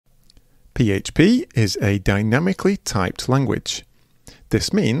PHP is a dynamically typed language.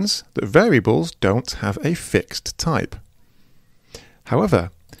 This means that variables don't have a fixed type. However,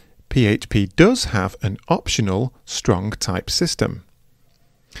 PHP does have an optional strong type system.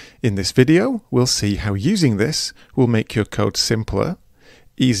 In this video, we'll see how using this will make your code simpler,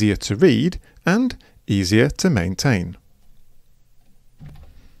 easier to read, and easier to maintain.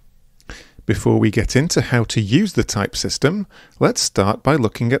 Before we get into how to use the type system, let's start by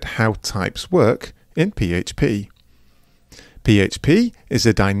looking at how types work in PHP. PHP is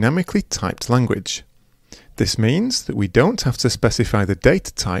a dynamically typed language. This means that we don't have to specify the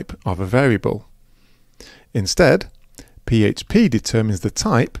data type of a variable. Instead, PHP determines the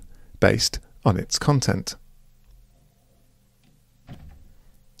type based on its content.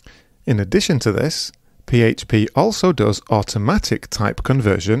 In addition to this, PHP also does automatic type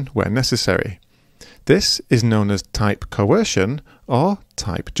conversion where necessary. This is known as type coercion or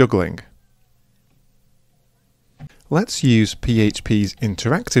type juggling. Let's use PHP's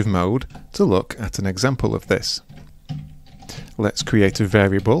interactive mode to look at an example of this. Let's create a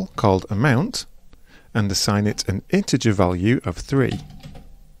variable called amount and assign it an integer value of 3.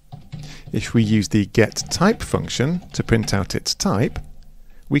 If we use the getType function to print out its type,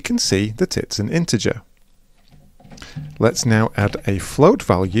 we can see that it's an integer. Let's now add a float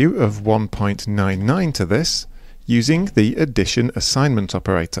value of 1.99 to this using the addition assignment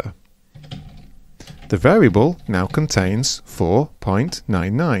operator. The variable now contains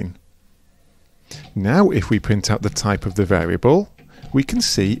 4.99. Now if we print out the type of the variable, we can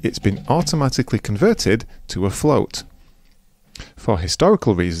see it's been automatically converted to a float. For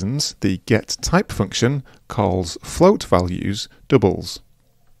historical reasons, the getType function calls float values doubles.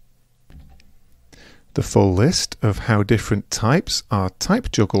 The full list of how different types are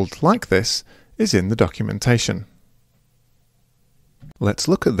type juggled like this is in the documentation. Let's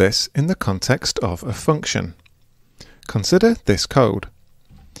look at this in the context of a function. Consider this code.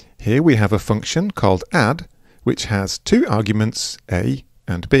 Here we have a function called add, which has two arguments, a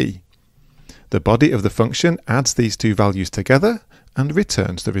and b. The body of the function adds these two values together and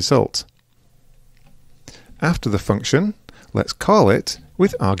returns the result. After the function, let's call it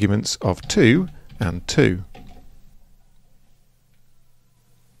with arguments of 2 and 2.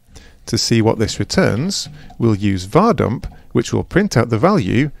 To see what this returns, we'll use var_dump, which will print out the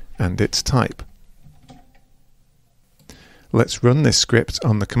value and its type. Let's run this script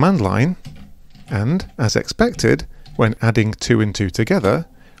on the command line, and, as expected, when adding 2 and 2 together,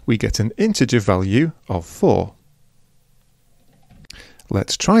 we get an integer value of 4.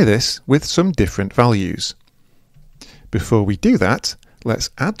 Let's try this with some different values. Before we do that,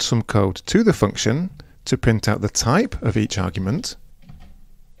 let's add some code to the function to print out the type of each argument,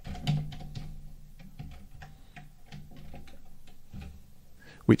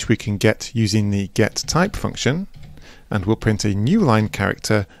 which we can get using the getType function, and we'll print a new line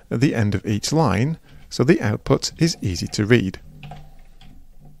character at the end of each line so the output is easy to read.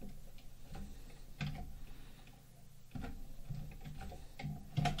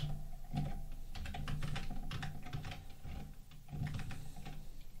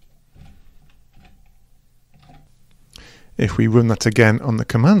 If we run that again on the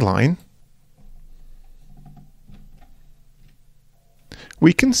command line,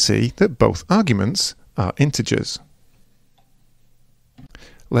 we can see that both arguments are integers.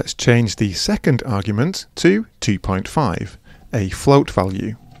 Let's change the second argument to 2.5, a float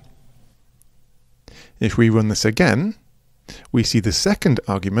value. If we run this again, we see the second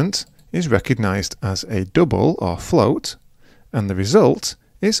argument is recognized as a double or float, and the result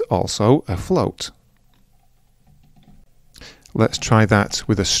is also a float. Let's try that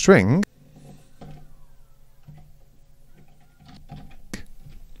with a string,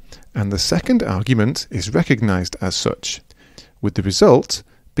 and the second argument is recognized as such, with the result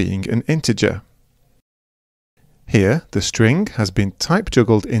being an integer. Here, the string has been type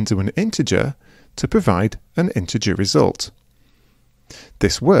juggled into an integer to provide an integer result.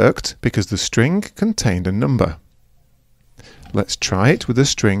 This worked because the string contained a number. Let's try it with a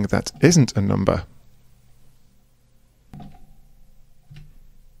string that isn't a number.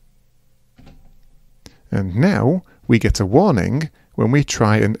 And now we get a warning when we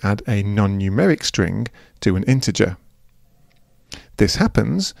try and add a non-numeric string to an integer. This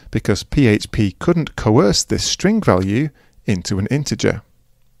happens because PHP couldn't coerce this string value into an integer.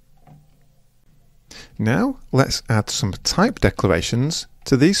 Now let's add some type declarations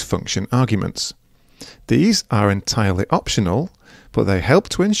to these function arguments. These are entirely optional, but they help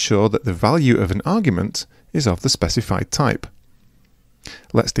to ensure that the value of an argument is of the specified type.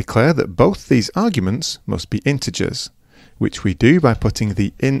 Let's declare that both these arguments must be integers, which we do by putting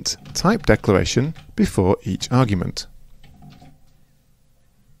the int type declaration before each argument.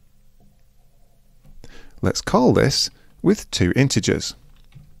 Let's call this with two integers.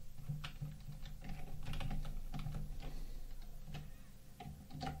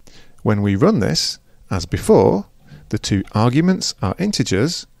 When we run this, as before, the two arguments are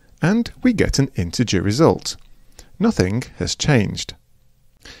integers and we get an integer result. Nothing has changed.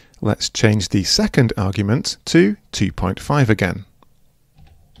 Let's change the second argument to 2.5 again.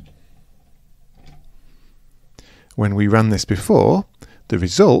 When we ran this before, the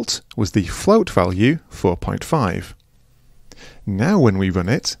result was the float value 4.5. Now when we run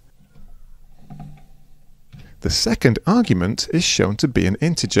it, the second argument is shown to be an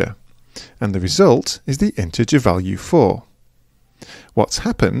integer, and the result is the integer value 4. What's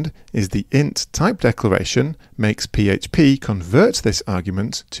happened is the int type declaration makes PHP convert this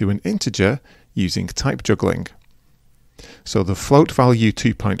argument to an integer using type juggling. So the float value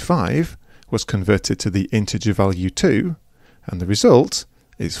 2.5 was converted to the integer value 2, and the result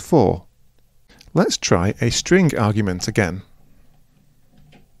is 4. Let's try a string argument again.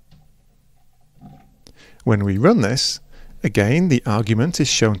 When we run this, again the argument is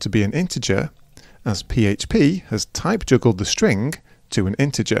shown to be an integer, as PHP has type juggled the string to an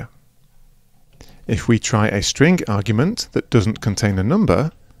integer. If we try a string argument that doesn't contain a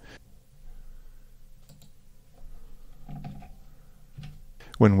number,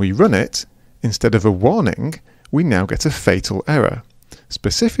 when we run it, instead of a warning, we now get a fatal error,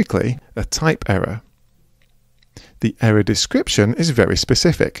 specifically a type error. The error description is very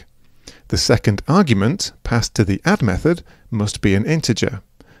specific. The second argument passed to the add method must be an integer,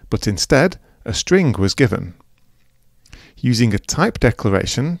 but instead a string was given. Using a type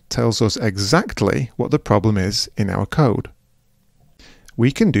declaration tells us exactly what the problem is in our code.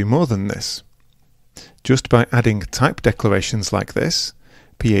 We can do more than this. Just by adding type declarations like this,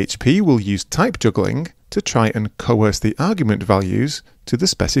 PHP will use type juggling to try and coerce the argument values to the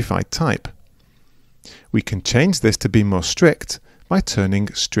specified type. We can change this to be more strict by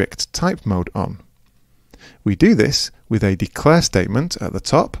turning strict type mode on. We do this with a declare statement at the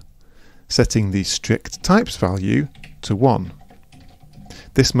top, setting the strict types value to 1.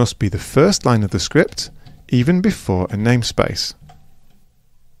 This must be the first line of the script, even before a namespace.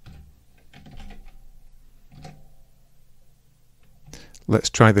 Let's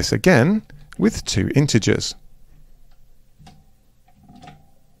try this again with two integers.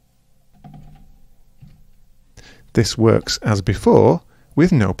 This works as before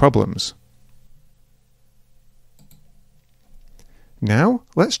with no problems. Now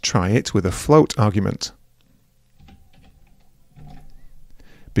let's try it with a float argument.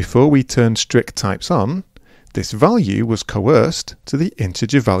 Before we turned strict types on, this value was coerced to the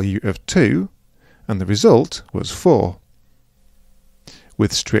integer value of 2, and the result was 4.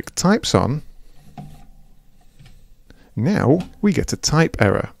 With strict types on, now we get a type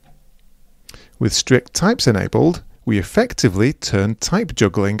error. With strict types enabled, we effectively turn type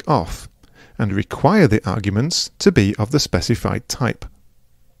juggling off and require the arguments to be of the specified type.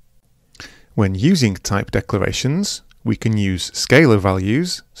 When using type declarations, we can use scalar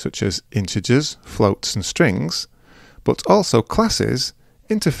values such as integers, floats and strings, but also classes,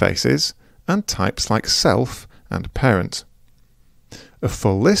 interfaces and types like self and parent. A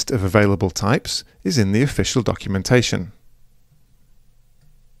full list of available types is in the official documentation.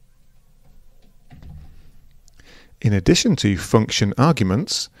 In addition to function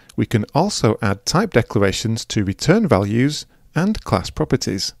arguments, we can also add type declarations to return values and class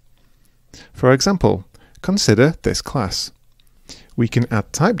properties. For example, consider this class. We can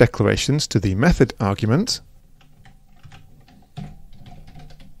add type declarations to the method argument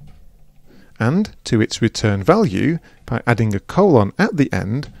and to its return value by adding a colon at the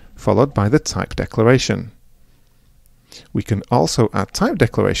end followed by the type declaration. We can also add type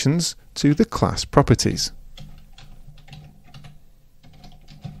declarations to the class properties.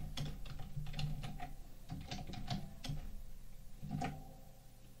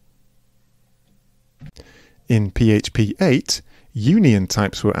 In PHP 8, union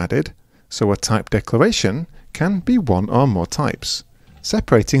types were added, so a type declaration can be one or more types,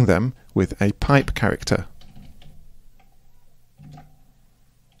 separating them with a pipe character.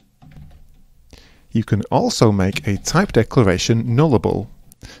 You can also make a type declaration nullable.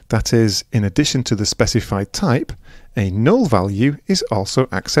 That is, in addition to the specified type, a null value is also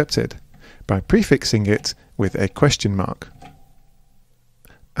accepted by prefixing it with a question mark.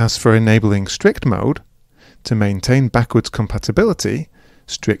 As for enabling strict mode, to maintain backwards compatibility,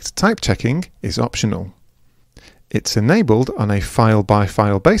 strict type checking is optional. It's enabled on a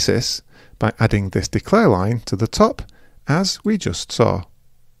file-by-file basis by adding this declare line to the top as we just saw.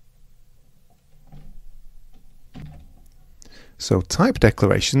 So type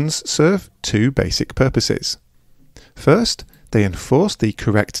declarations serve two basic purposes. First, they enforce the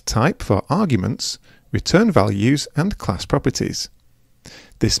correct type for arguments, return values, and class properties.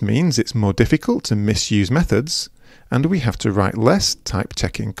 This means it's more difficult to misuse methods, and we have to write less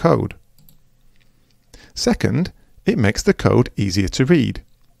type-checking code. Second, it makes the code easier to read.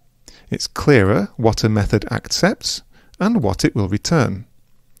 It's clearer what a method accepts and what it will return.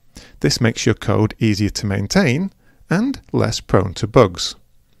 This makes your code easier to maintain and less prone to bugs.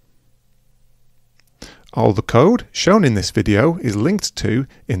 All the code shown in this video is linked to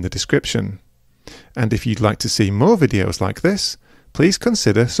in the description. And if you'd like to see more videos like this, please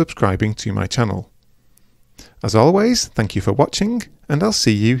consider subscribing to my channel. As always, thank you for watching, and I'll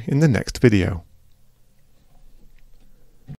see you in the next video.